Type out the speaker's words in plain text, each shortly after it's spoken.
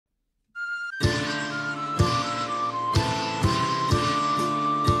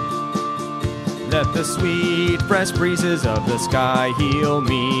Let the sweet, fresh breezes of the sky heal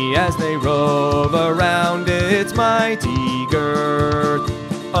me as they rove around its mighty girth.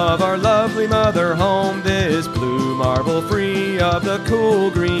 Of our lovely mother home, this blue marble free of the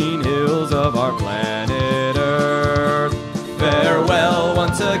cool green hills of our planet Earth. Farewell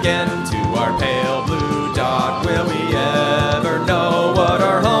once again to our pale blue dot. Will we ever know what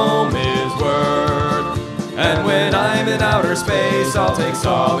our home is worth? And when I'm in outer space, I'll take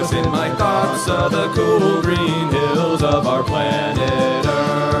solace in my thoughts of the cool green hills of our planet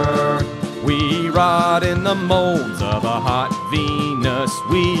Earth. We rot in the molds of a hot Venus.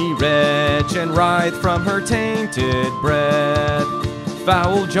 We retch and writhe from her tainted breath.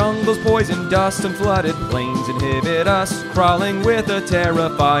 Foul jungles, poison dust, and flooded plains inhibit us, crawling with a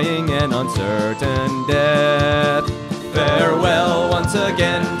terrifying and uncertain death. Farewell once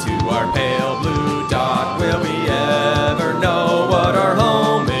again to our pale blue dot. Will we ever know what our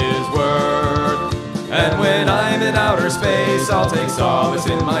home is worth? And when I'm in outer space, I'll take solace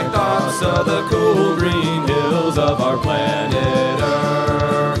in my thoughts of the cool green hills of our planet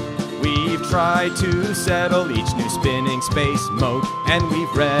Earth. We've tried to settle each new spinning space mote, and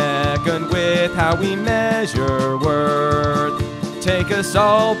we've reckoned with how we measure worth. Take us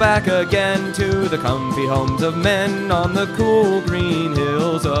all back again to the comfy homes of men on the cool green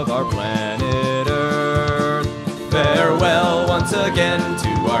hills of our planet Earth. Farewell once again to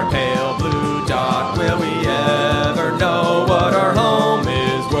our pale blue dot. Will we ever know what our home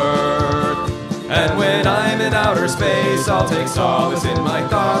is worth? And when I'm in outer space, I'll take solace in my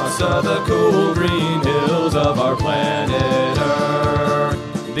thoughts of the cool green hills of our planet Earth.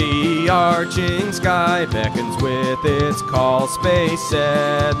 The arching sky beckons with its call, space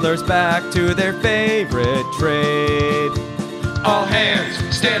settlers back to their favorite trade. All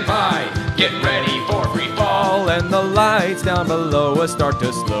hands, stand by, get ready for free fall. And the lights down below us start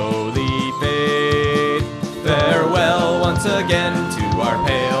to slowly fade. Farewell once again to our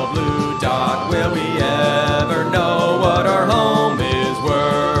pale blue dot. Will we ever know what our home is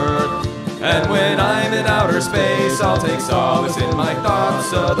worth? And when I'm in outer space, I'll take solace in my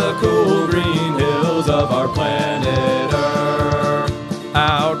thoughts of the cool green hills of our planet Earth.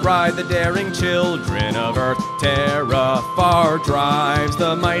 Outride the daring children of Earth. Terra far drives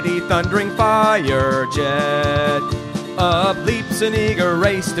the mighty thundering fire jet. Up leaps an eager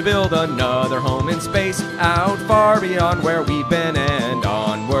race to build another home in space, out far beyond where we've been and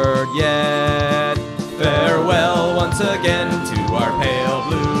onward yet. Farewell once again to our pale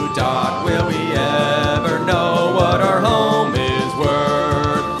blue dot. Will we ever know what our home is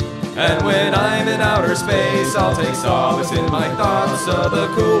worth? And when I'm in outer space, I'll take solace in my thoughts of the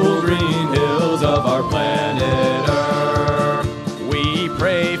cool green hills of our planet Earth. We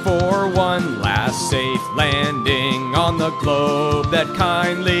pray for one last safe landing on the globe that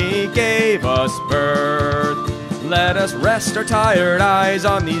kindly gave us birth. Let us rest our tired eyes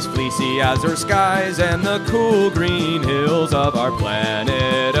on these fleecy azure skies and the cool green hills of our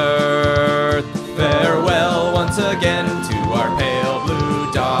planet Earth. Farewell once again to our pale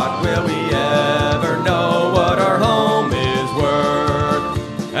blue dot. Will we ever know what our home is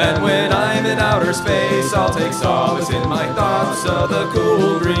worth? And when I'm in outer space, I'll take solace in my thoughts of the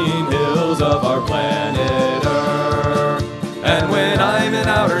cool green hills of our planet Earth. And when I'm in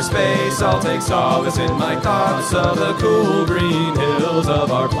outer space, I'll take solace in my thoughts of the cool green hills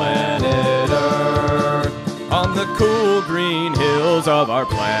of our planet Earth. On the cool green hills of our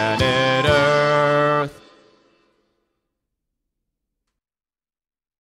planet Earth.